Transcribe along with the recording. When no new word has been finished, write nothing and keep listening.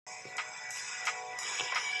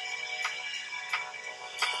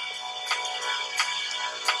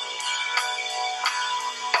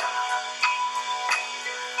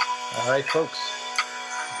All right, folks,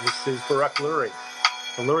 this is Barack Lurie,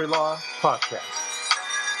 the Lurie Law Podcast.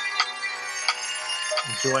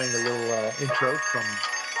 Enjoying a little intro from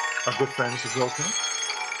our good friends of Wilton.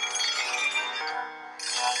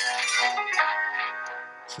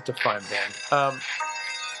 Such a fine band.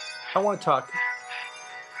 I want to talk,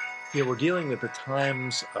 we're dealing with the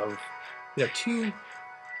times of, two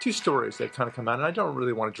stories that kind of come out, and I don't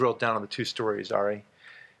really want to drill down on the two stories, Ari.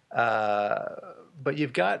 But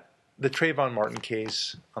you've got the Trayvon Martin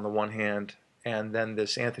case on the one hand, and then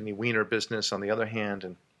this Anthony Weiner business on the other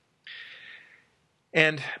hand,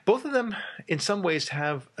 and both of them, in some ways,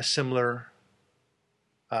 have a similar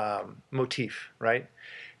motif, right?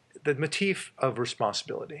 The motif of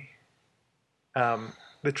responsibility. The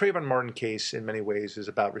Trayvon Martin case, in many ways, is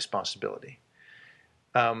about responsibility.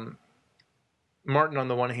 Martin, on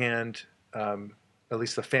the one hand, at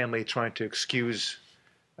least the family trying to excuse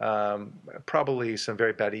probably some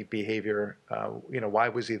very bad behavior. Why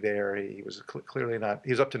was he there? He was clearly not. He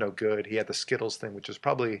was up to no good. He had the Skittles thing, which was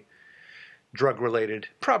probably drug related.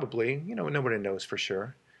 Probably, nobody knows for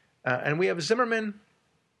sure. And we have Zimmerman,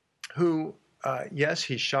 who, yes,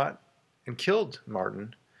 he shot and killed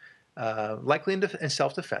Martin, likely in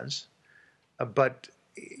self-defense, but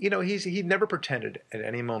he never pretended at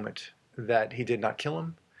any moment that he did not kill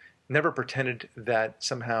him. Never pretended that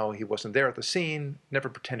somehow he wasn't there at the scene, never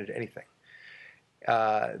pretended anything.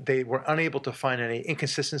 They were unable to find any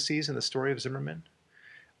inconsistencies in the story of Zimmerman.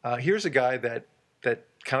 Here's a guy that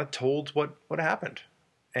kind of told what happened.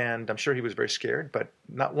 And I'm sure he was very scared, but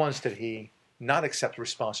not once did he not accept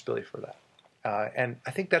responsibility for that. And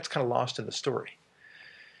I think that's kind of lost in the story.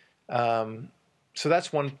 So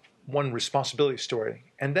that's one responsibility story.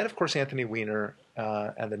 And then, of course, Anthony Weiner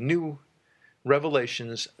and the new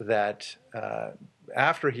revelations that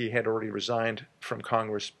after he had already resigned from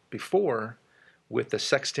Congress before with the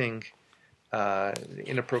sexting,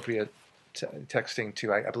 inappropriate texting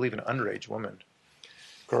to, I believe, an underage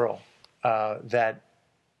girl, that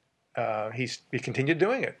he continued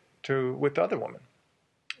doing it with other women.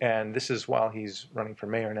 And this is while he's running for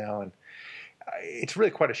mayor now. And it's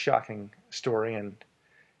really quite a shocking story. And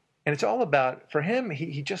it's all about, for him,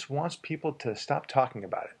 he just wants people to stop talking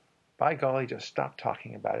about it. By golly, just stop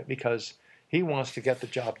talking about it because he wants to get the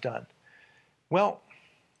job done. Well,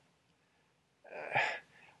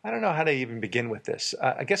 I don't know how to even begin with this.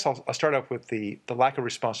 I guess I'll start off with the lack of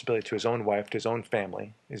responsibility to his own wife, to his own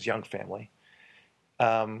family, his young family,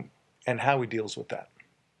 and how he deals with that.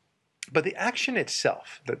 But the action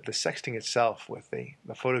itself, the sexting itself with the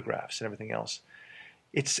photographs and everything else,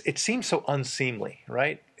 it seems so unseemly,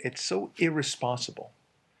 right? It's so irresponsible.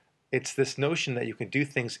 It's this notion that you can do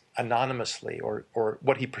things anonymously, or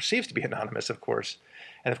what he perceives to be anonymous, of course.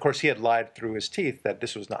 And of course, he had lied through his teeth that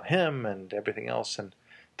this was not him and everything else. And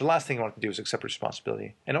the last thing he wanted to do was accept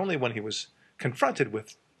responsibility. And only when he was confronted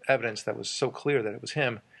with evidence that was so clear that it was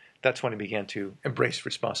him, that's when he began to embrace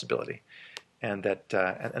responsibility. And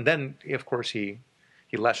and then, of course, he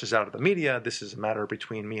lashes out at the media. This is a matter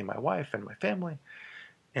between me and my wife and my family,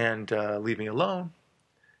 and leave me alone.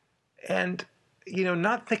 And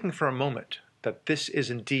not thinking for a moment that this is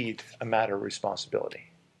indeed a matter of responsibility.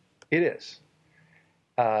 It is.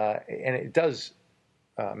 And it does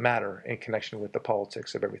matter in connection with the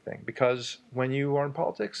politics of everything. Because when you are in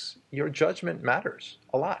politics, your judgment matters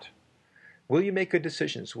a lot. Will you make good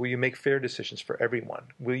decisions? Will you make fair decisions for everyone?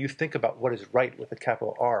 Will you think about what is right with a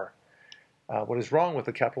capital R? What is wrong with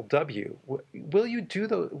a capital W? Will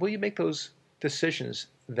you make those decisions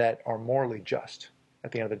that are morally just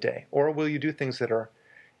at the end of the day? Or will you do things that are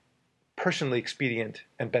personally expedient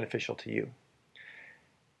and beneficial to you?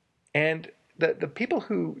 And the people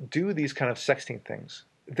who do these kind of sexting things,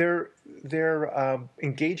 they're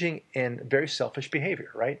engaging in very selfish behavior,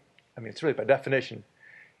 right? I mean, it's really by definition,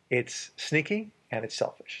 it's sneaky and it's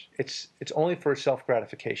selfish. It's only for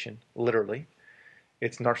self-gratification, literally.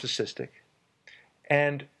 It's narcissistic.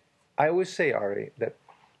 And I always say, Ari, that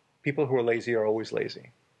people who are lazy are always lazy.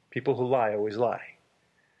 People who lie always lie.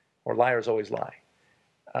 Or liars always lie.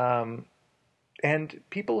 And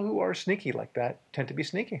people who are sneaky like that tend to be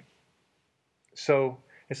sneaky. So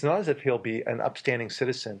it's not as if he'll be an upstanding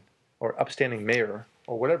citizen or upstanding mayor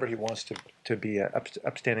or whatever he wants to be, an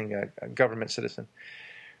upstanding government citizen,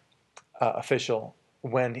 official,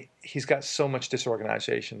 when he's got so much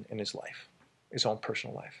disorganization in his life, his own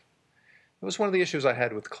personal life. It was one of the issues I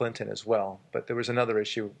had with Clinton as well, but there was another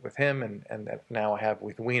issue with him and that now I have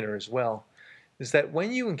with Weiner as well, is that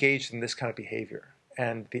when you engage in this kind of behavior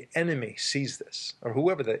and the enemy sees this, or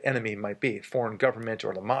whoever the enemy might be, foreign government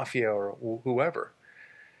or the mafia or whoever,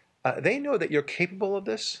 they know that you're capable of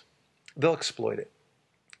this, they'll exploit it.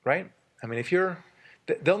 right? I mean,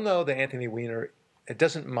 they'll know that Anthony Weiner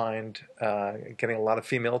doesn't mind getting a lot of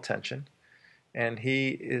female attention, and he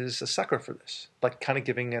is a sucker for this, like kind of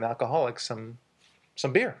giving an alcoholic some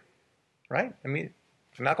beer, right? I mean,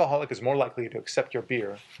 an alcoholic is more likely to accept your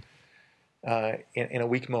beer in a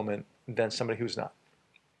weak moment than somebody who's not,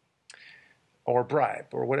 or bribe,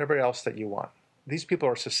 or whatever else that you want. These people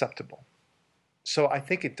are susceptible. So I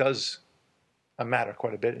think it does matter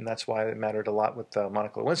quite a bit, and that's why it mattered a lot with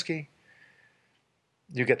Monica Lewinsky.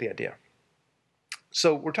 You get the idea.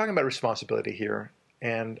 So we're talking about responsibility here,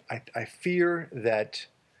 and I fear that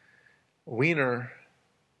Weiner,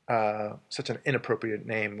 such an inappropriate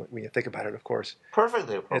name when you think about it, of course.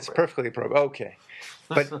 Perfectly appropriate. It's perfectly appropriate. Okay.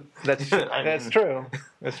 But that's true.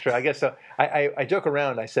 That's true. I guess so. I joke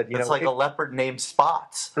around. I said, it's like a leopard named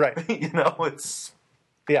Spots. Right. It's...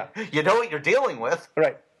 Yeah. You know what you're dealing with.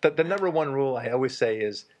 Right. The number one rule I always say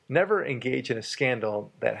is never engage in a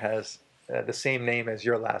scandal that has the same name as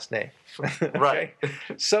your last name. Okay? Right.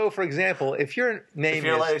 So, for example, if your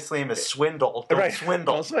last name is Swindle, don't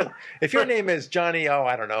swindle. If your name is Johnny,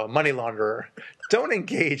 I don't know, money launderer, don't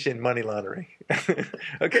engage in money laundering.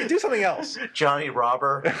 Okay, do something else. Johnny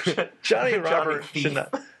Robber. Johnny Robber should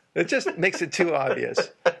not. It just makes it too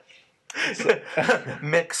obvious.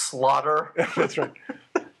 Mick Slaughter. That's right.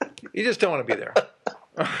 You just don't want to be there.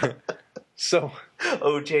 So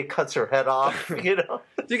OJ cuts her head off,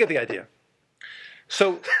 You get the idea.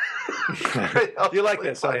 So you like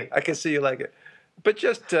this. I can see you like it. But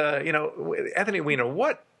just, Anthony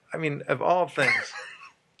Weiner, of all things.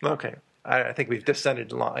 Okay. I think we've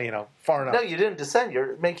descended, far enough. No, you didn't descend.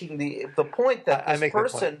 You're making the point that this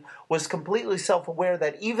person was completely self-aware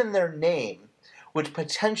that even their name would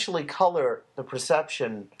potentially color the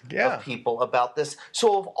perception of people about this.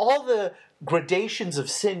 So of all the gradations of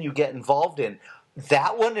sin you get involved in,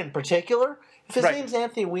 that one in particular, if his name's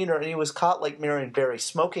Anthony Weiner and he was caught like Marion Barry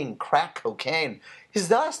smoking crack cocaine,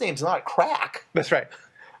 his last name's not crack. That's right.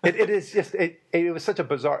 It is just it was such a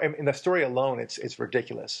bizarre. In the story alone, it's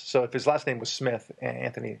ridiculous. So if his last name was Smith,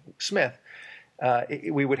 Anthony Smith,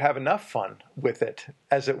 we would have enough fun with it,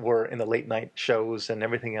 as it were, in the late night shows and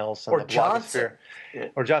everything else, or Johnson,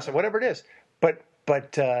 or Johnson, whatever it is.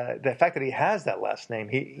 But the fact that he has that last name,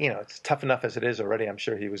 it's tough enough as it is already. I'm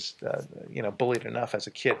sure he was, bullied enough as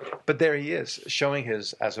a kid. But there he is, showing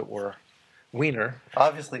his, as it were, Weiner.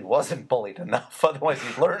 Obviously, he wasn't bullied enough. Otherwise,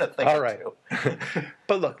 he'd learn a thing or two.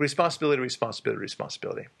 But look,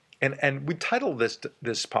 responsibility. And we titled this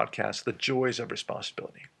podcast, "The Joys of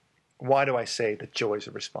Responsibility." Why do I say the joys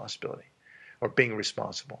of responsibility or being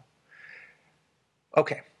responsible?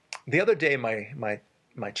 Okay. The other day, my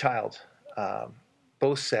child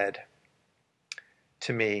both said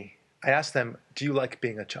to me, I asked them, do you like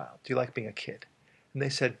being a child? Do you like being a kid? And they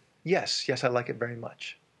said, yes, I like it very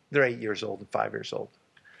much. They're 8 years old and 5 years old.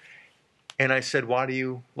 And I said, why do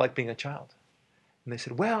you like being a child? And they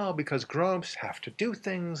said, well, because grown-ups have to do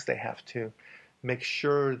things. They have to make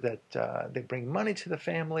sure that they bring money to the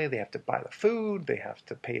family. They have to buy the food. They have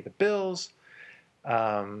to pay the bills.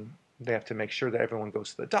 They have to make sure that everyone goes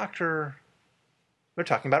to the doctor. They're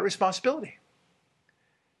talking about responsibility.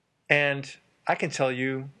 And I can tell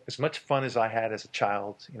you, as much fun as I had as a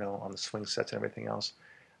child, on the swing sets and everything else,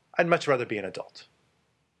 I'd much rather be an adult.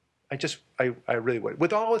 I really would.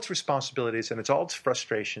 With all its responsibilities and all its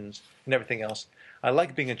frustrations and everything else, I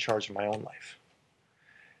like being in charge of my own life.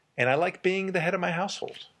 And I like being the head of my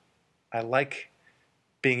household. I like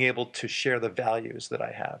being able to share the values that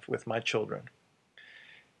I have with my children.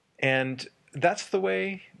 And that's the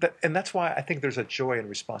way and that's why I think there's a joy in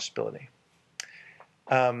responsibility.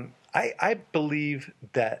 I believe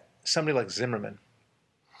that somebody like Zimmerman,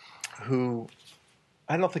 who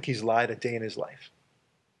I don't think he's lied a day in his life.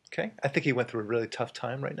 Okay? I think he went through a really tough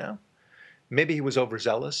time right now. Maybe he was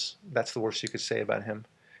overzealous. That's the worst you could say about him.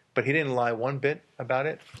 But he didn't lie one bit about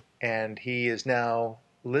it. And he is now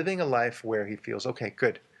living a life where he feels, okay,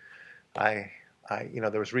 good. There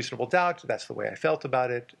was reasonable doubt. That's the way I felt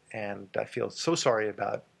about it. And I feel so sorry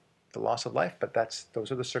about the loss of life, but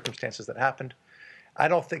those are the circumstances that happened. I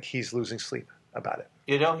don't think he's losing sleep about it.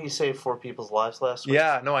 He saved 4 people's lives last week.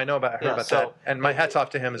 Yeah, no, I know I heard about that. And my hat's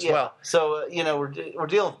off to him as well. So, we're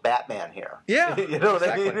dealing with Batman here. Yeah. You know what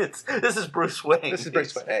exactly. I mean? This is Bruce Wayne. This is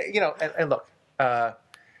Bruce Wayne. And look,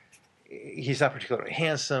 he's not particularly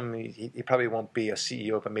handsome. He probably won't be a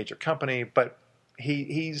CEO of a major company, but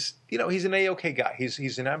he's an A-okay guy.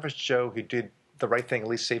 He's an average Joe who did the right thing, at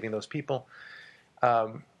least saving those people.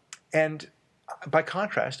 And by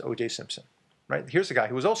contrast, O.J. Simpson, right? Here's a guy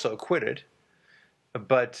who was also acquitted,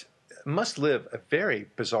 but must live a very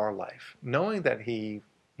bizarre life, knowing that he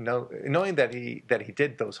knowing that he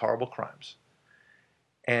did those horrible crimes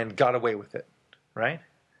and got away with it, right?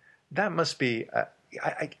 That must be.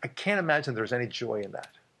 I can't imagine there's any joy in that.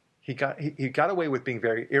 He got away with being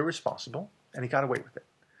very irresponsible, and he got away with it.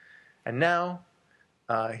 And now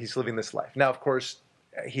he's living this life. Now, of course,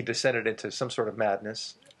 he descended into some sort of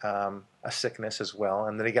madness, a sickness as well,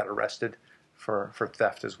 and then he got arrested for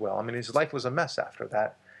theft as well. I mean, his life was a mess after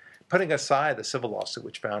that. Putting aside the civil lawsuit,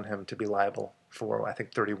 which found him to be liable for, I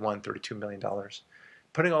think, $32 million.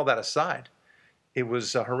 Putting all that aside, it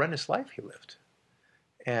was a horrendous life he lived.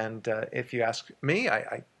 And if you ask me,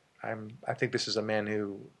 I think this is a man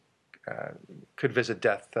who could visit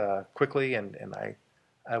death quickly, and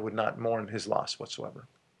I would not mourn his loss whatsoever.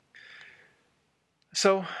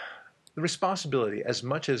 So the responsibility, as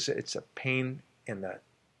much as it's a pain in the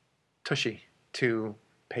tushy to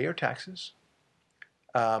pay your taxes,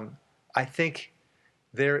 I think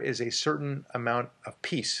there is a certain amount of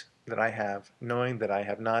peace that I have knowing that I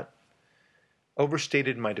have not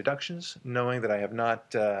overstated my deductions, knowing that I have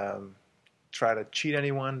not tried to cheat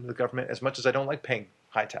anyone, the government, as much as I don't like paying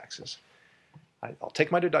high taxes. I'll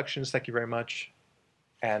take my deductions, thank you very much,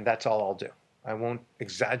 and that's all I'll do. I won't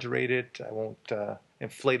exaggerate it. I won't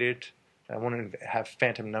inflate it. I won't have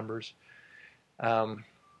phantom numbers.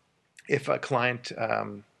 If a client,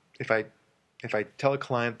 if I tell a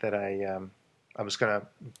client that I was going to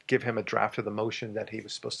give him a draft of the motion that he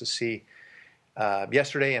was supposed to see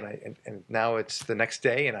yesterday, and now it's the next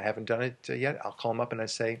day, and I haven't done it yet, I'll call him up and I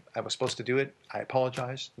say, I was supposed to do it. I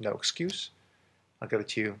apologize. No excuse. I'll get it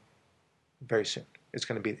to you very soon. It's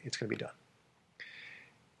going to be done.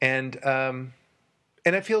 And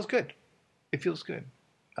it feels good. It feels good,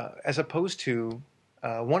 as opposed to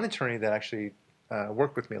one attorney that actually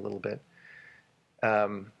worked with me a little bit,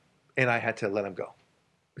 and I had to let him go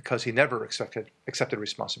because he never accepted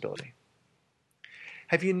responsibility.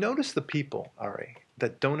 Have you noticed the people, Ari,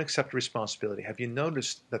 that don't accept responsibility? Have you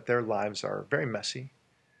noticed that their lives are very messy?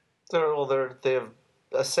 They have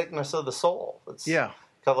a sickness of the soul. It's kind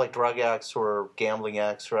of like drug addicts or gambling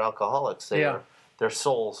addicts or alcoholics. Their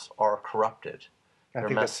souls are corrupted. They're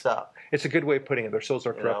messed up. It's a good way of putting it. Their souls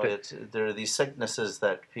are corrupted. There are these sicknesses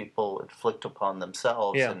that people inflict upon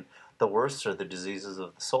themselves, and the worst are the diseases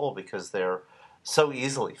of the soul because they're so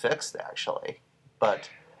easily fixed, actually. But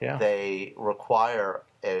they require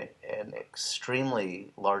an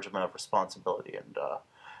extremely large amount of responsibility and,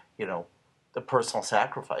 the personal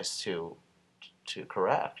sacrifice to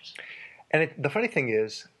correct. And the funny thing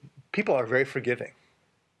is, people are very forgiving,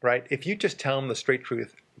 right? If you just tell them the straight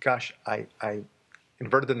truth, gosh, I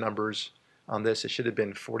inverted the numbers on this. It should have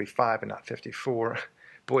been 45 and not 54.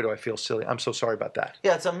 Boy, do I feel silly. I'm so sorry about that.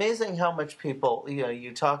 Yeah, it's amazing how much people,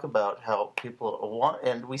 you talk about how people want,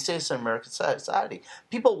 and we say this in American society,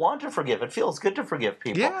 people want to forgive. It feels good to forgive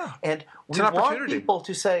people. Yeah. And we want people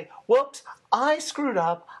to say, whoops, I screwed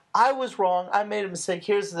up. I was wrong. I made a mistake.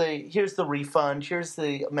 Here's the refund. Here's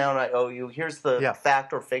the amount I owe you. Here's the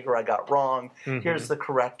fact or figure I got wrong. Mm-hmm. Here's the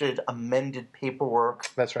corrected, amended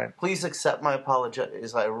paperwork. That's right. Please accept my apology.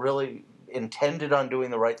 I really intended on doing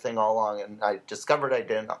the right thing all along, and I discovered I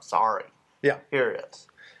didn't. I'm sorry. Yeah. Here it is.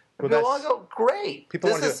 Well, I go, great.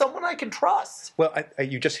 This is someone I can trust. Well,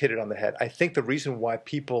 you just hit it on the head. I think the reason why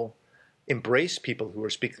people embrace people who are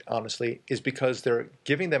speaking honestly is because they're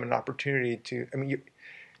giving them an opportunity to. I mean,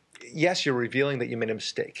 yes, you're revealing that you made a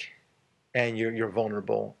mistake, and you're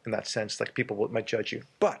vulnerable in that sense. Like people might judge you,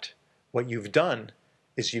 but what you've done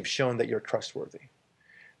is you've shown that you're trustworthy,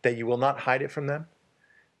 that you will not hide it from them.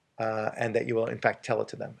 And that you will, in fact, tell it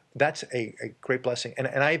to them. That's a great blessing. And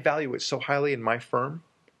I value it so highly in my firm,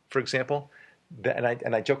 for example,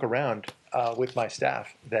 and I joke around with my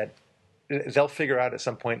staff that they'll figure out at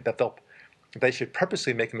some point that they should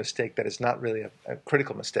purposely make a mistake that is not really a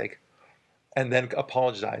critical mistake and then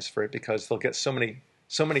apologize for it because they'll get so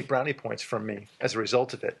many brownie points from me as a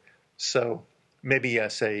result of it. So maybe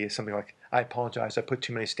say something like, I apologize, I put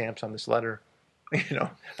too many stamps on this letter.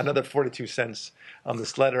 Another 42 cents on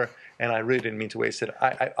this letter, and I really didn't mean to waste it.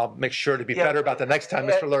 I'll make sure to be better about the next time,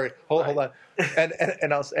 Mr. Lurie. Hold on,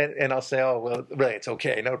 and I'll say, oh well, really, it's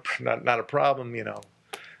okay, not a problem,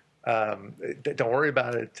 don't worry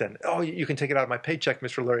about it. And you can take it out of my paycheck,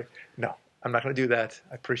 Mr. Lurie. No, I'm not going to do that.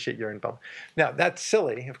 I appreciate your involvement. Now that's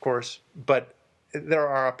silly, of course, but there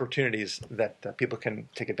are opportunities that people can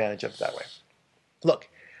take advantage of that way. Look.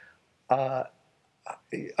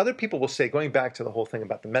 Other people will say, going back to the whole thing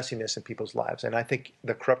about the messiness in people's lives, and I think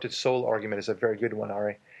the corrupted soul argument is a very good one,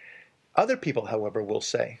 Ari. Other people, however, will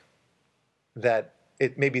say that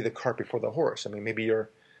it may be the cart before the horse. I mean, maybe you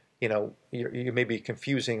may be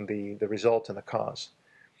confusing the result and the cause.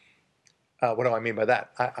 What do I mean by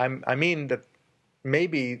that? I mean that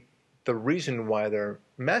maybe the reason why they're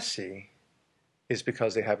messy is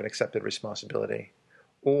because they haven't accepted responsibility,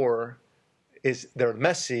 or is they're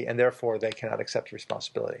messy and therefore they cannot accept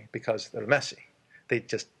responsibility because they're messy. They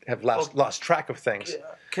just have lost track of things.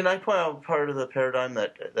 Can I point out part of the paradigm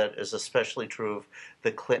that is especially true of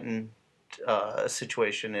the Clinton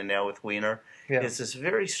situation and now with Weiner? Yeah. Is this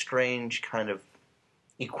very strange kind of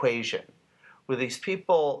equation where these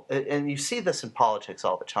people, and you see this in politics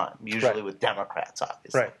all the time, usually with Democrats,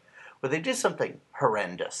 obviously, where they do something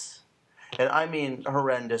horrendous. And I mean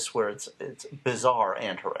horrendous where it's bizarre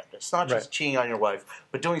and horrendous. Not just cheating on your wife,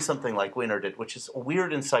 but doing something like Weiner did, which is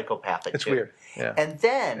weird and psychopathic. It's weird, yeah. And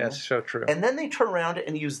then... That's so true. And then they turn around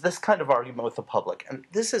and use this kind of argument with the public. And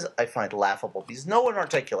this is, I find, laughable because no one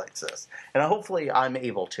articulates this. And hopefully I'm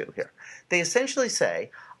able to here. They essentially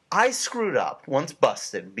say, I screwed up, once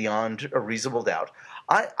busted beyond a reasonable doubt.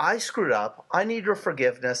 I screwed up. I need your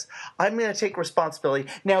forgiveness. I'm going to take responsibility.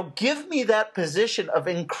 Now give me that position of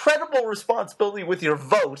incredible responsibility with your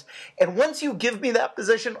vote. And once you give me that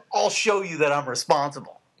position, I'll show you that I'm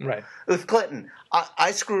responsible. Right. With Clinton,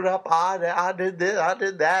 I screwed up. I did this. I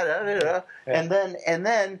did that. Yeah. And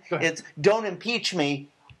then it's don't impeach me.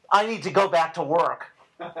 I need to go back to work.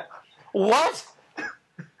 What?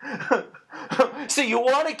 So you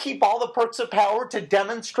want to keep all the perks of power to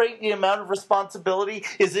demonstrate the amount of responsibility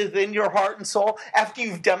is within your heart and soul after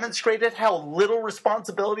you've demonstrated how little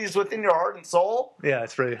responsibility is within your heart and soul? Yeah,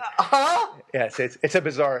 it's really. Yeah, it's a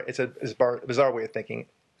bizarre way of thinking.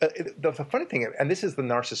 The funny thing, and this is the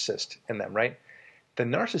narcissist in them, right? The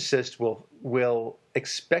narcissist will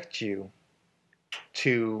expect you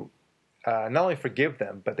to not only forgive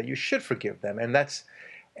them, but that you should forgive them, and that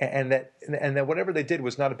whatever they did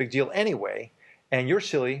was not a big deal anyway, and you're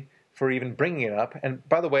silly for even bringing it up. And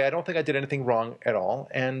by the way, I don't think I did anything wrong at all,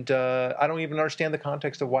 and I don't even understand the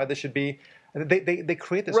context of why this should be. They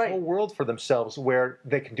create this whole world for themselves where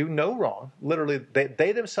they can do no wrong. Literally,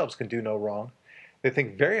 they themselves can do no wrong. They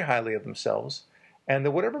think very highly of themselves, and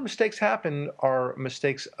that whatever mistakes happen are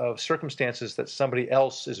mistakes of circumstances that somebody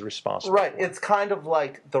else is responsible for. It's kind of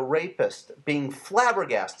like the rapist being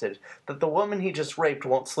flabbergasted that the woman he just raped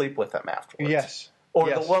won't sleep with him afterwards. Yes. Or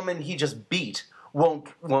the woman he just beat won't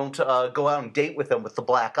go out and date with him with the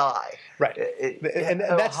black eye. Right. And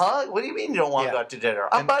that's, what do you mean you don't want to go out to dinner?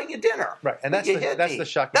 I'm buying you dinner. Right. And that's the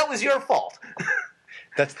shocking. That was your fault.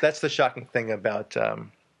 That's the shocking thing about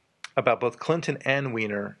both Clinton and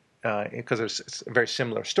Weiner, because there's very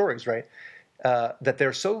similar stories, right? That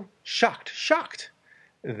they're so shocked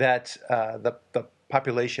that the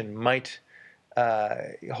population might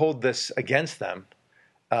hold this against them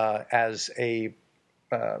as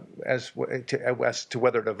to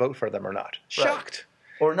whether to vote for them or not. Shocked.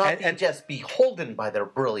 Or not be just beholden by their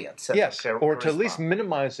brilliance. Yes, or to at least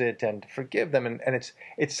minimize it and forgive them. And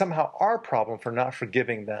it's somehow our problem for not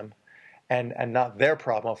forgiving them and not their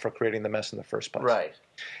problem for creating the mess in the first place. Right.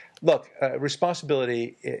 Look,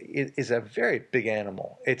 responsibility is a very big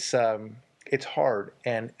animal. It's hard.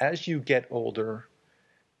 And as you get older,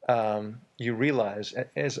 you realize,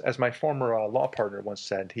 as my former law partner once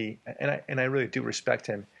said, and I really do respect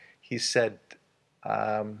him, he said,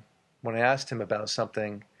 when I asked him about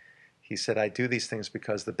something, he said, I do these things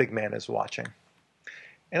because the big man is watching.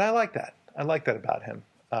 And I like that. I like that about him.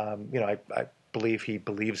 I believe he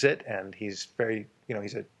believes it, and he's very,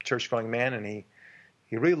 he's a church-going man, and he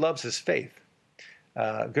really loves his faith.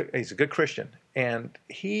 He's a good Christian. And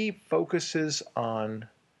he focuses on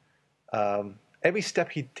every step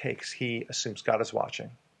he takes, he assumes God is watching.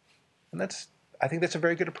 And I think that's a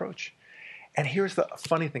very good approach. And here's the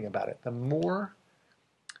funny thing about it. The more...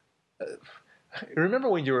 remember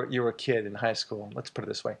when you were a kid in high school? Let's put it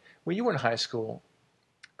this way. When you were in high school,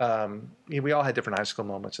 we all had different high school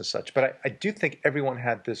moments and such, but I do think everyone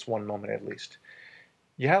had this one moment at least.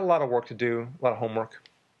 You had a lot of work to do, a lot of homework,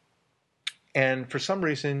 and for some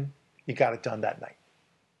reason, you got it done that night.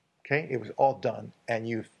 Okay? It was all done, and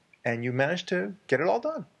you managed to get it all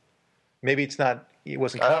done. Maybe it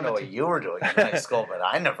wasn't. I don't know what you were doing in high school, but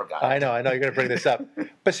I never got it. I know. You're going to bring this up,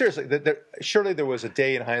 but seriously, surely there was a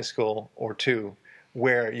day in high school or two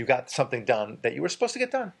where you got something done that you were supposed to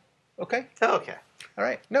get done. Okay. Okay. All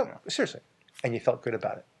right. No, seriously, and you felt good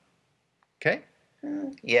about it. Okay.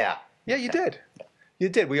 Yeah. Yeah, you did. You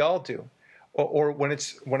did. We all do. Or when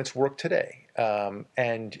it's work today,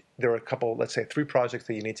 and there are a couple, let's say 3 projects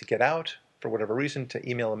that you need to get out for whatever reason, to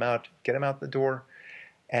email them out, get them out the door.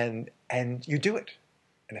 And you do it,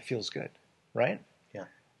 and it feels good, right?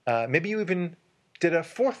 Yeah. Maybe you even did a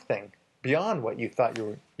 4th thing beyond what you thought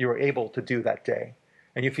you were able to do that day,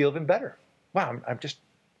 and you feel even better. Wow,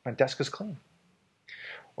 my desk is clean.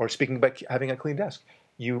 Or speaking about having a clean desk,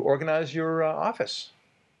 you organize your office,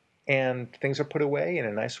 and things are put away in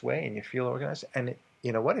a nice way, and you feel organized, and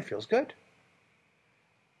you know what? It feels good.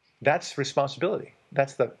 That's responsibility.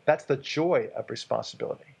 That's the joy of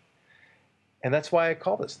responsibility, and that's why I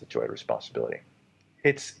call this the joy of responsibility.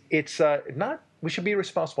 It's not. We should be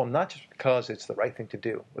responsible not just because it's the right thing to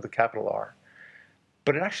do with a capital R,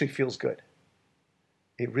 but it actually feels good.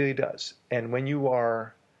 It really does. And when you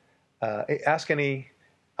are, ask any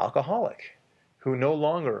alcoholic who no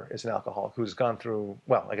longer is an alcoholic, who's gone through,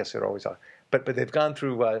 well, I guess they're always, but they've gone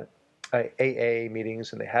through AA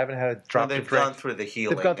meetings, and they haven't had a drop of drink. They've gone through the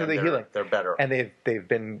healing. They've gone through the healing. They're better. And they've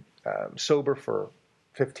been sober for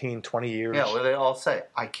 15, 20 years. Yeah, well, they all say,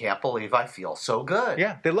 I can't believe I feel so good.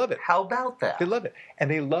 Yeah, they love it. How about that? They love it. And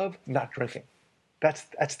they love not drinking.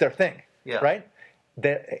 That's their thing, right?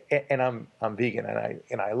 And I'm vegan,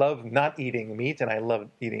 and I love not eating meat, and I love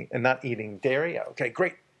not eating dairy. Okay,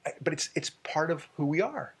 great. But it's part of who we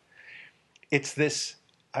are. It's this,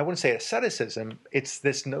 I wouldn't say asceticism, it's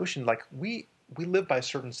this notion like we live by a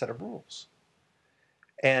certain set of rules.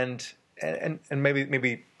 And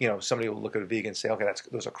maybe somebody will look at a vegan and say, okay,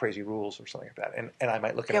 those are crazy rules or something like that. And I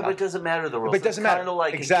might look at but it doesn't matter the rules. But it doesn't matter. It's kind of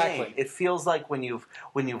like exactly. A game. It feels like when you've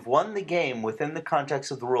won the game within the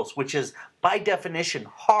context of the rules, which is by definition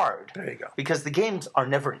hard. There you go. Because the games are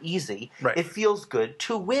never easy. Right. It feels good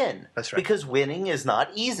to win. That's right. Because winning is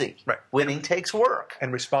not easy. Right. Winning takes work.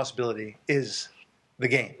 And responsibility is the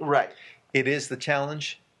game. Right. It is the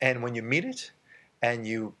challenge, and when you meet it, and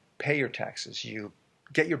you pay your taxes, you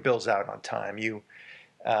get your bills out on time, you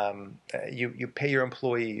pay your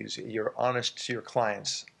employees, you're honest to your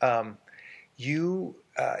clients,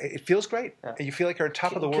 it feels great. Yeah. You feel like you're on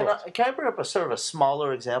top of the world. Can I bring up a sort of a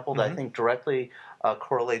smaller example that I think directly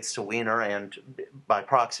correlates to Weiner and, by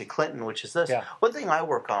proxy, Clinton, which is this. Yeah. One thing I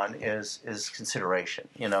work on is consideration,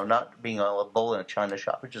 not being a bull in a china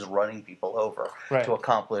shop, which is running people over to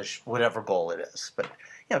accomplish whatever goal it is. But,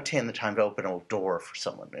 taking the time to open a door for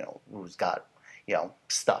someone, who's got,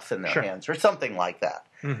 stuff in their hands or something like that.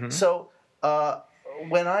 Mm-hmm. So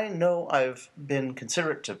when I know I've been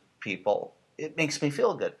considerate to people, it makes me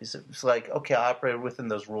feel good. It's like, okay, I operated within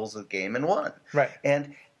those rules of the game and won. Right.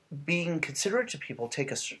 And being considerate to people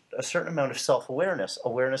take a certain amount of self-awareness,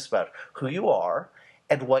 awareness about who you are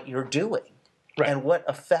and what you're doing. Right. And what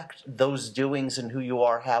effect those doings and who you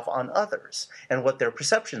are have on others and what their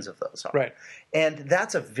perceptions of those are. Right. And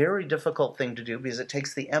that's a very difficult thing to do because it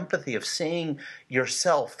takes the empathy of seeing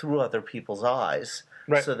yourself through other people's eyes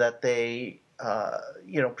so that they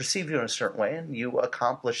perceive you in a certain way and you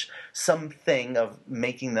accomplish something of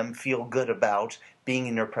making them feel good about being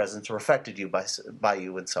in your presence or affected you by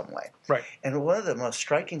you in some way. Right. And one of the most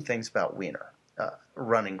striking things about Weiner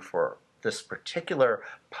running for this particular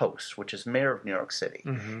post, which is mayor of New York City,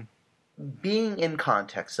 being in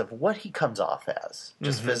context of what he comes off as,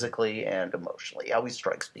 just physically and emotionally, how he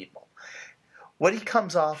strikes people. What he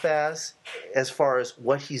comes off as far as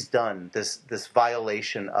what he's done, this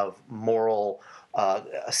violation of moral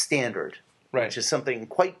standard, which is something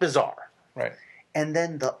quite bizarre. Right. And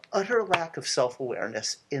then the utter lack of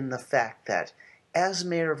self-awareness in the fact that as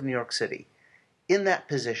mayor of New York City, in that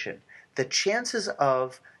position, the chances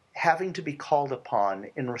of having to be called upon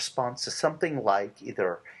in response to something like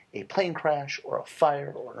either a plane crash or a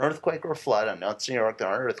fire or an earthquake or a flood. I'm not in New York, there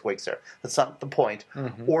aren't earthquakes there. That's not the point.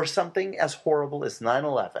 Or something as horrible as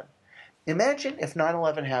 9/11. Imagine if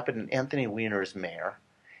 9/11 happened and Anthony Weiner is mayor,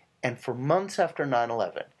 and for months after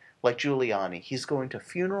 9/11, like Giuliani, he's going to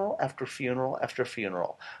funeral after funeral after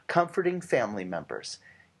funeral, comforting family members,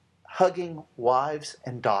 hugging wives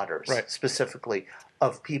and daughters, specifically,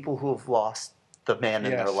 of people who have lost the man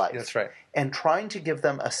in their life. That's right. And trying to give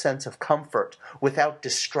them a sense of comfort without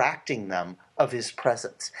distracting them of his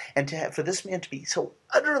presence. And for this man to be so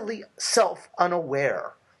utterly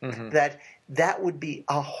self-unaware that would be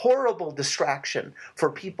a horrible distraction for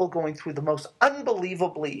people going through the most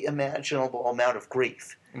unbelievably imaginable amount of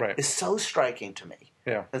grief is so striking to me.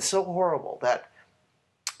 Yeah. It's so horrible that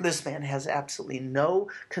this man has absolutely no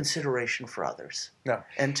consideration for others. No.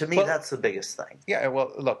 And to me, that's the biggest thing. Yeah,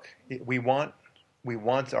 well, look, we want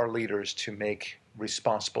our leaders to make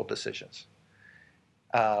responsible decisions.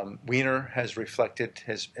 Weiner has reflected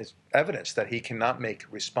his evidence that he cannot make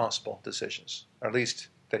responsible decisions, or at least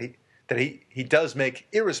that he does make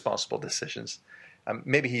irresponsible decisions.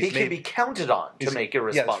 Maybe he can be counted on to make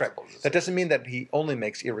irresponsible decisions. That doesn't mean that he only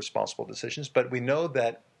makes irresponsible decisions, but we know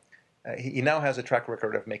that he now has a track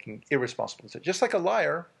record of making irresponsible decisions. Just like a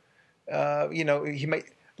liar,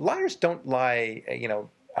 liars don't lie,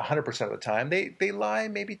 100% of the time. They lie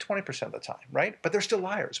maybe 20% of the time, right? But they're still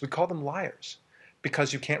liars. We call them liars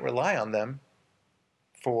because you can't rely on them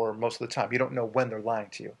for most of the time. You don't know when they're lying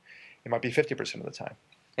to you. It might be 50% of the time.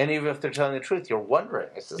 And even if they're telling the truth, you're wondering.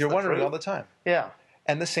 Is this you're the wondering truth? all the time. Yeah.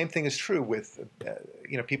 And the same thing is true with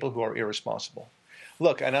people who are irresponsible.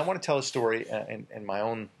 Look, and I want to tell a story in my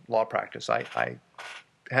own law practice. I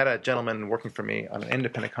had a gentleman working for me on an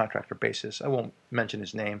independent contractor basis. I won't mention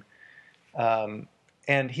his name.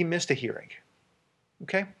 And he missed a hearing.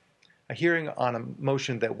 Okay? A hearing on a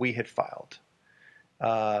motion that we had filed.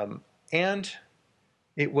 And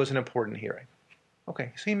it was an important hearing.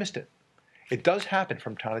 Okay, so he missed it. It does happen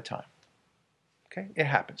from time to time. Okay? It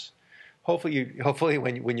happens. Hopefully,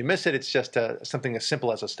 when you miss it, it's just something as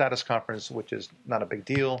simple as a status conference, which is not a big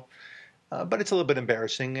deal, but it's a little bit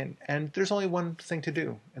embarrassing. And there's only one thing to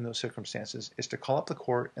do in those circumstances: is to call up the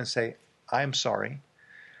court and say, "I'm sorry.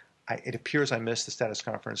 It appears I missed the status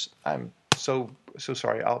conference. I'm so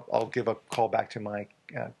sorry. I'll give a call back to my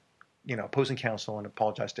opposing counsel and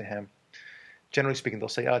apologize to him." Generally speaking, they'll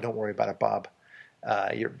say, "Oh, don't worry about it, Bob.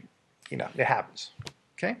 It happens."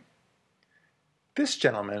 Okay. This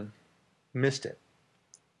gentleman missed it,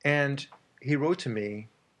 and he wrote to me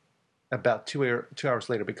about 2 hours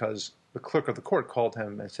later because the clerk of the court called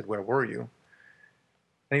him and said, "Where were you?"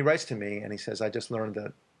 And he writes to me and he says, "I just learned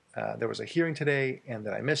that there was a hearing today and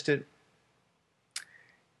that I missed it."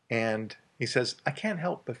 And he says, "I can't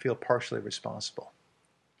help but feel partially responsible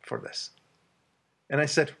for this." And I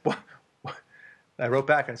said, "What?" I wrote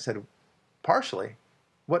back and said, "Partially?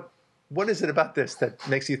 What is it about this that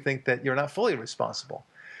makes you think that you're not fully responsible?"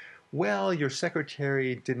 "Well, your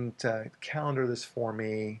secretary didn't calendar this for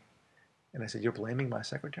me." And I said, "You're blaming my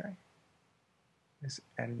secretary?"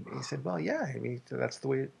 And he said, "Well, yeah. I mean, that's the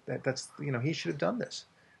way. He should have done this."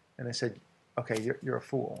 And I said, "Okay, you're a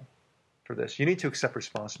fool for this. You need to accept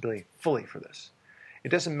responsibility fully for this. It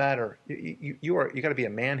doesn't matter. You got to be a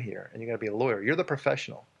man here, and you got to be a lawyer. You're the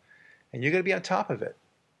professional, and you got to be on top of it.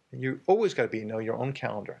 And you always got to know your own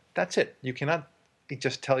calendar. That's it. You cannot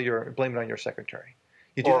just blame it on your secretary."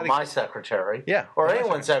 You do or my secretary. Yeah. Or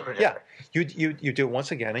anyone's secretary. Yeah. You do it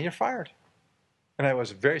once again and you're fired. And I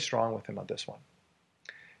was very strong with him on this one.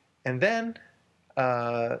 And then,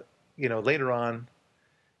 later on,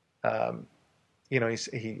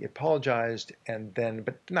 he apologized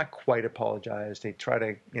but not quite apologized. He tried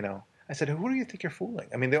to, I said, "Who do you think you're fooling?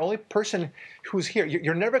 I mean, the only person who's here,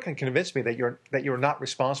 you're never going to convince me that you're not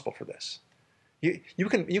responsible for this. You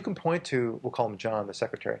can point to, we'll call him John, the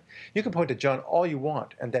secretary. You can point to John all you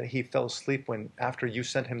want, and that he fell asleep after you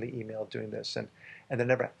sent him the email doing this, and then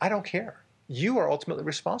never. I don't care. You are ultimately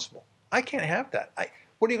responsible. I can't have that.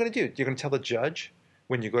 What are you going to do? You're going to tell the judge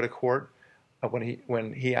when you go to court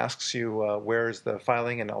when he asks you where's the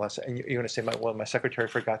filing and all that, and you're going to say, my secretary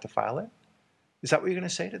forgot to file it. Is that what you're going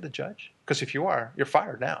to say to the judge? Because if you are, you're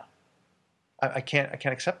fired now. I can't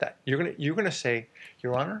accept that. You're going to say,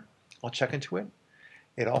 "Your Honor, I'll check into it.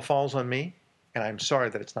 It all falls on me, and I'm sorry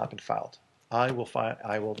that it's not been filed. I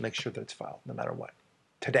will make sure that it's filed, no matter what,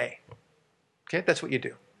 today." Okay, that's what you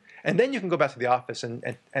do, and then you can go back to the office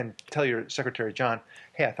and tell your secretary, "John,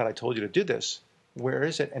 hey, I thought I told you to do this. Where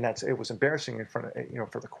is it?" And it was embarrassing in front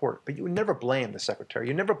of for the court. But you would never blame the secretary.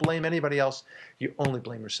 You never blame anybody else. You only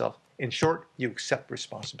blame yourself. In short, you accept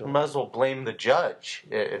responsibility. You might as well blame the judge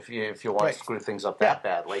if you want to screw things up that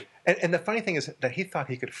badly. And the funny thing is that he thought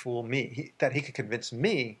he could fool me, that he could convince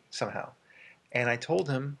me somehow. And I told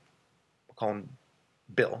him, we'll call him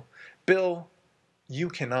Bill. "Bill, you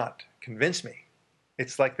cannot convince me.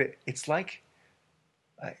 It's like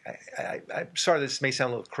I'm sorry, this may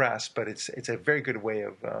sound a little crass, but it's a very good way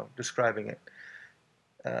of describing it.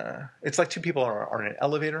 It's like two people are in an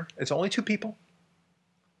elevator. It's only two people,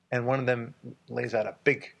 and one of them lays out a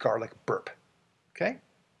big garlic burp. Okay.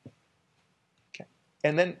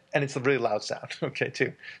 And it's a really loud sound. Okay,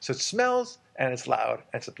 too. So it smells and it's loud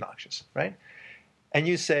and it's obnoxious, right? And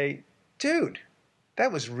you say, "Dude,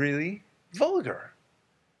 that was really vulgar."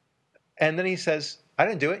 And then he says, "I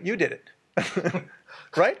didn't do it. You did it."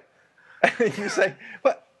 Right? And you say,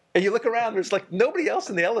 "What?" And you look around, there's like nobody else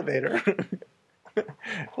in the elevator.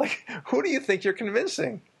 Like, who do you think you're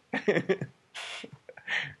convincing?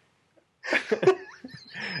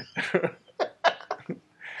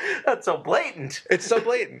 That's so blatant. It's so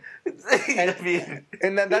blatant.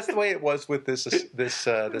 And then that's the way it was with this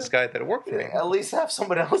guy that worked for me. At least have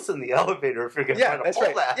someone else in the elevator if you're going to try to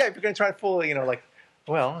pull that. Yeah, if you're going to try to fool,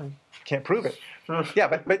 well, you can't prove it. Yeah,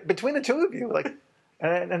 but between the two of you,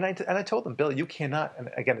 and I told them, "Bill, you cannot," and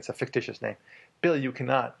again, it's a fictitious name, "Bill, you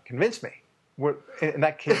cannot convince me." In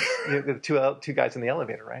that case, the two guys in the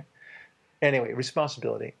elevator, right? Anyway,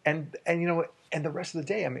 responsibility. And you know, and the rest of the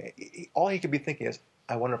day, I mean, all he could be thinking is,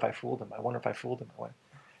 I wonder if I fooled him. I wonder if I fooled him.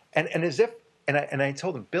 And as if, and I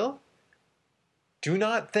told him, Bill, do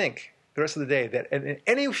not think the rest of the day that in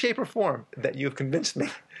any shape or form that you have convinced me,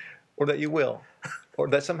 or that you will, or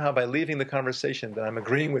that somehow by leaving the conversation that I'm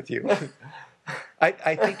agreeing with you.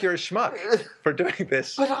 I think you're a schmuck for doing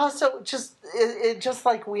this. But also, just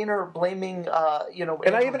like Weiner blaming,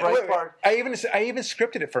 and I even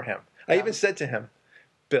scripted it for him. Yeah. I even said to him,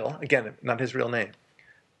 Bill, again, not his real name,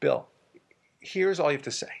 Bill, here's all you have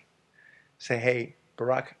to say. Say, hey,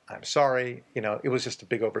 Barack, I'm sorry. You know, it was just a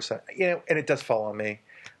big oversight. You know, and it does fall on me.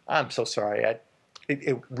 I'm so sorry.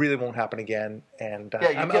 It really won't happen again. And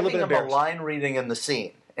you're I'm a little bit embarrassed. A line reading in the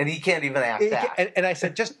scene, and he can't even act that. And I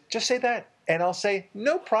said, just say that, and I'll say,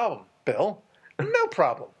 no problem, Bill, no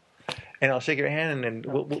problem, and I'll shake your hand, and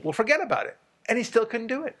we'll forget about it. And he still couldn't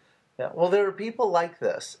do it. Yeah. Well, there are people like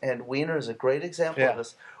this, and Weiner is a great example of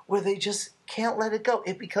this, where they just can't let it go.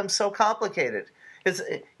 It becomes so complicated.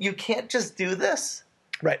 You can't just do this.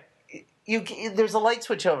 Right. There's a light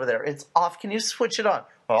switch over there. It's off. Can you switch it on?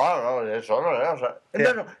 Oh, I don't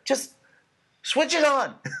know. No, just switch it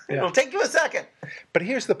on. Yeah. It'll take you a second. But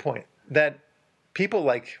here's the point, that people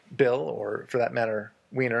like Bill, or for that matter,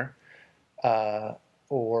 Weiner,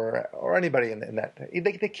 or anybody in that,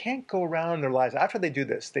 they can't go around their lives after they do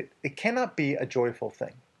this. It cannot be a joyful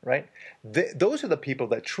thing, right? Those are the people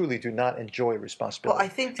that truly do not enjoy responsibility. Well, I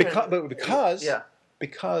think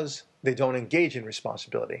because they don't engage in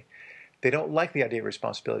responsibility. They don't like the idea of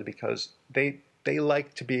responsibility because they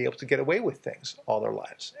like to be able to get away with things all their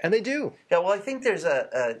lives, and they do. Yeah, well, I think there's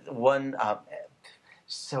one,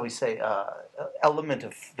 so we say, element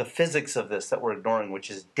of the physics of this that we're ignoring, which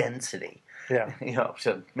is density. Yeah. You know,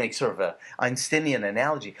 to make sort of an Einsteinian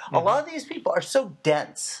analogy, a lot of these people are so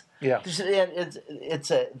dense. Yeah. The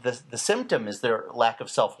symptom is their lack of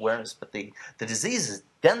self-awareness, but the disease is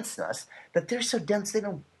denseness, that they're so dense they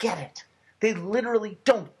don't get it. They literally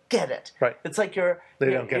don't get it. Right. It's like they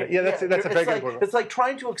don't get it. Yeah, that's a very good word. It's like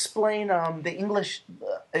trying to explain the English,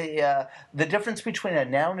 the difference between a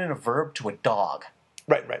noun and a verb to a dog.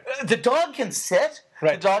 Right. The dog can sit.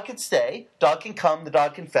 Right. The dog can stay. Dog can come. The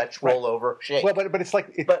dog can fetch. Roll over. Shake. Well, but it's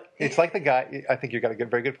like it's like the guy. I think you got a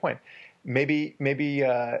very good point. Maybe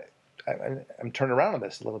I'm turning around on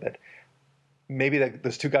this a little bit. Maybe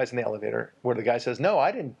those two guys in the elevator, where the guy says, "No,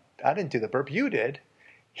 I didn't do the burp. You did."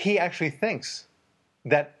 He actually thinks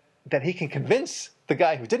that he can convince the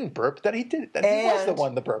guy who didn't burp that he did, that he was the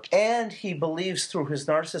one that burped. And he believes through his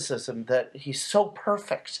narcissism that he's so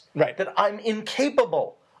perfect, right, that I'm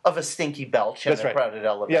incapable of a stinky belch in a crowded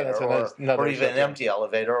elevator, or even an empty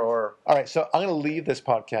elevator. All right, so I'm going to leave this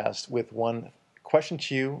podcast with one question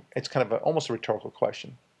to you. It's kind of almost a rhetorical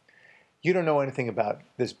question. You don't know anything about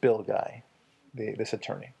this Bill guy, this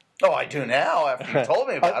attorney. Oh, I do now, after you told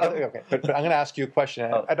me about it. Okay, but I'm going to ask you a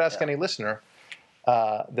question. I'd ask any listener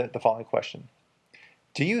the following question.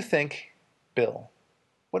 Do you think Bill,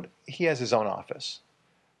 he has his own office.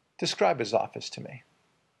 Describe his office to me.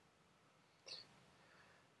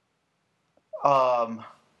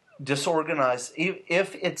 Disorganized.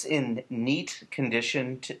 If it's in neat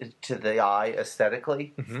condition to the eye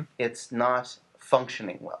aesthetically, it's not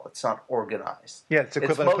functioning well. It's not organized. Yeah, it's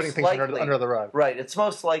equivalent of putting things under the rug. Right. It's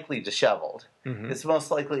most likely disheveled. It's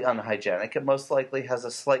most likely unhygienic. It most likely has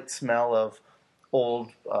a slight smell of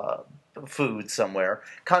old food somewhere.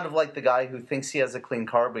 Kind of like the guy who thinks he has a clean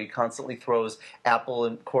car, but he constantly throws apple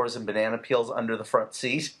and cores and banana peels under the front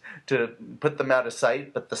seat to put them out of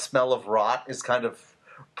sight, but the smell of rot is kind of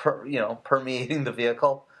permeating the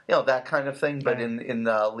vehicle. You know, that kind of thing, but in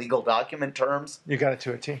legal document terms. You got it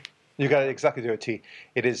to a T. You got it exactly to a T.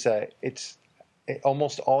 It is.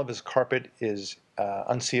 Almost all of his carpet is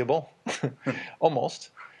unseeable. Almost.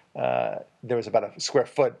 There was about a square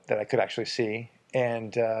foot that I could actually see,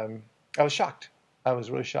 and I was shocked. I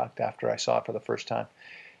was really shocked after I saw it for the first time.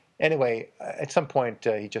 Anyway, at some point,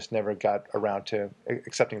 he just never got around to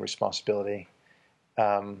accepting responsibility.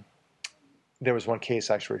 There was one case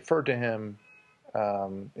I actually referred to him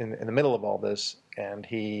in the middle of all this, and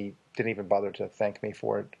he didn't even bother to thank me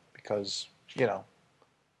for it because,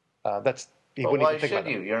 that's... Why should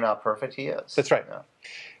you? You're not perfect. He is. That's right. Yeah.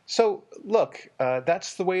 So, look,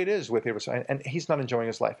 that's the way it is with Iverson, and he's not enjoying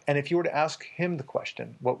his life. And if you were to ask him the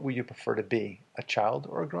question, what would you prefer to be, a child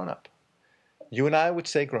or a grown-up? You and I would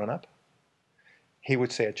say grown-up. He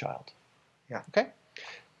would say a child. Yeah. Okay?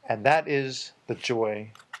 And that is the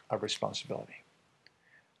joy of responsibility.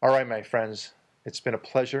 All right, my friends, it's been a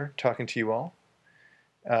pleasure talking to you all.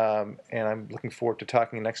 And I'm looking forward to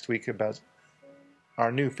talking next week about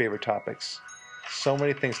our new favorite topics, So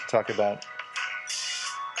many things to talk about.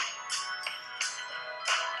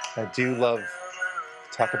 I do love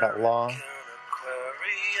to talk about law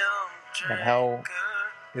and how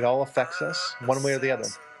it all affects us one way or the other.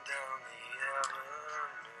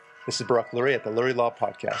 This is Baruch Lurie at the Lurie Law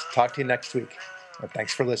Podcast. Talk to you next week, and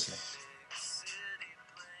thanks for listening.